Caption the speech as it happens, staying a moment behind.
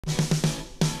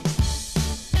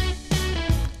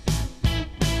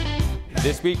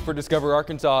This week for Discover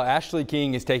Arkansas, Ashley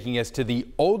King is taking us to the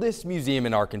oldest museum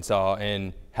in Arkansas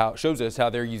and shows us how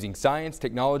they're using science,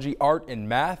 technology, art, and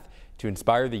math to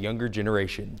inspire the younger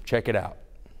generation. Check it out.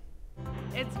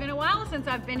 It's been a while since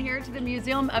I've been here to the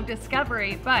Museum of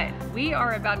Discovery, but we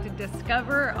are about to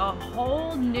discover a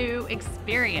whole new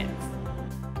experience.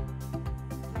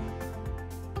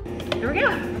 Here we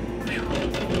go.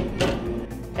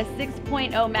 A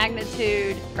 6.0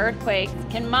 magnitude earthquake.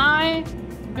 Can my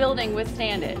building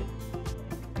withstand it?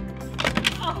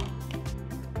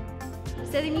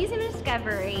 So the Museum of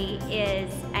Discovery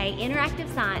is an interactive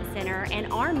science center,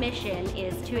 and our mission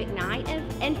is to ignite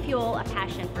and fuel a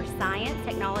passion for science,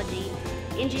 technology,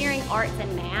 engineering, arts,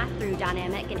 and math through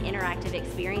dynamic and interactive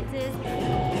experiences.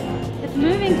 It's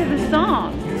moving to the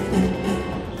song.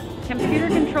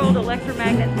 Computer-controlled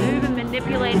electromagnets move and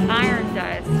manipulate iron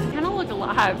dust. Kind of look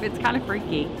alive. It's kind of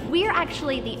freaky. We are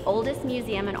actually the oldest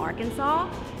museum in Arkansas.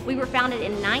 We were founded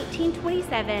in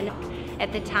 1927.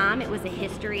 At the time, it was a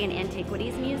history and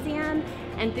antiquities museum,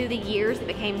 and through the years, it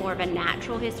became more of a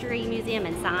natural history museum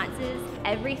and sciences.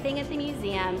 Everything at the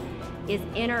museum is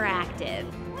interactive.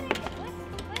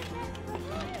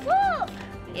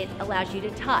 It allows you to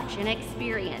touch and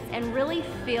experience and really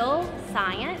feel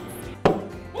science.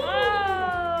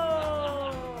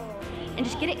 Whoa! And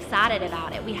just get excited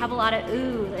about it. We have a lot of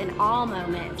ooh and awe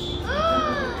moments.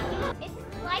 It's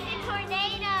like a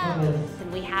tornado.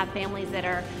 And we have families that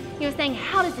are, saying,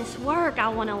 how does this work? I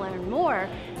want to learn more.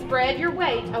 Spread your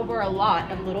weight over a lot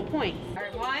of little points. All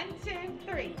right, 1, 2,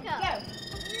 3, go.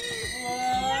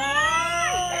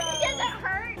 It doesn't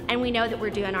hurt. And we know that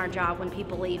we're doing our job when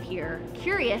people leave here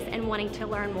curious and wanting to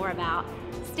learn more about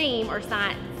STEAM, or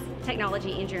science,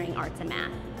 technology, engineering, arts, and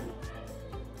math.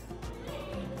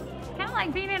 Kind of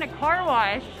like being in a car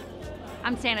wash.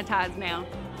 I'm sanitized now.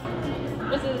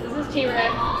 Is this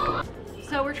T-Rex?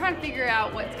 So we're trying to figure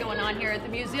out what's going on here at the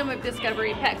Museum of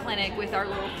Discovery Pet Clinic with our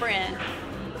little friend.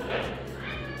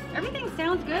 Everything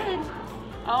sounds good.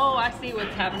 Oh, I see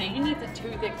what's happening. He needs a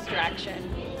tooth extraction.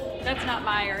 That's not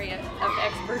my area of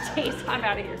expertise. I'm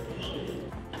out of here.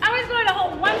 I was going a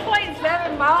whole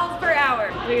 1.7 miles per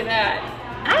hour. Look at that.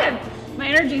 I have my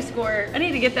energy score. I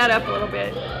need to get that up a little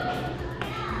bit.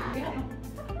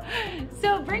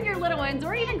 So bring your little ones,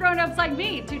 or even grown-ups like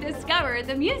me, to discover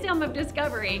the Museum of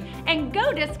Discovery and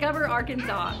go discover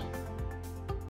Arkansas.